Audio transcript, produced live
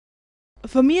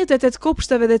Fëmijët e 8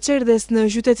 kopshteve dhe qerdhes në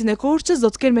qytetin e Korçës do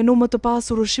të kenë menu më të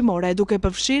pasur ushqimore, duke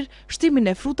përfshirë shtimin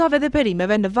e frutave dhe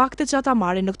perimeve në vaktet që ata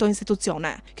marrin në këto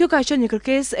institucione. Kjo ka qenë një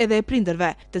kërkesë edhe e prindërve,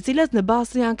 të cilët në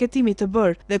bazë të një anketimi të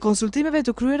bërë dhe konsultimeve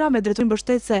të kryera me drejtorinë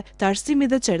mbështetëse të arsimit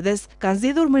dhe qerdhes, kanë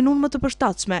zgjedhur menun më të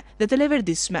përshtatshme dhe të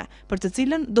leverdishme, për të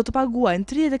cilën do të paguajnë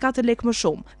 34 lekë më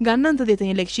shumë, nga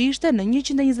 91 lekë që ishte në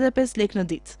 125 lekë në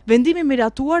ditë. Vendimi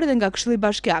miratuar edhe nga Këshilli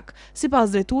Bashkiak,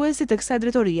 sipas drejtuesit të kësaj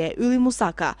drejtorie,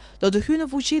 Musaka, do të hyjë në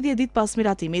fuqi 10 ditë pas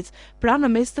miratimit, pra në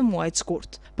mes të muajit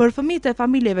shkurt. Për fëmijët e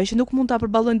familjeve që nuk mund ta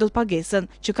përballojnë dot pagesën,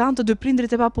 që kanë të dy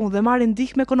prindrit e papunë dhe marrin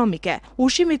ndihmë ekonomike,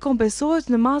 ushqimi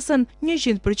kompensohet në masën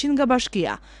 100% nga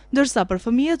bashkia, ndërsa për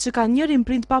fëmijët që kanë njërin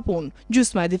prind papunë,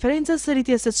 gjysma e diferencës së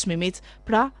rritjes së çmimit,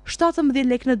 pra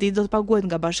 17 lekë në ditë do të paguhet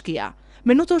nga bashkia.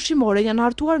 Menut ushqimore janë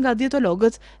hartuar nga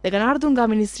dietologët dhe kanë ardhur nga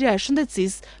Ministria e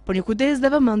Shëndetësisë për një kujdes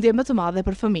dhe vëmendje më të madhe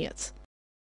për fëmijët.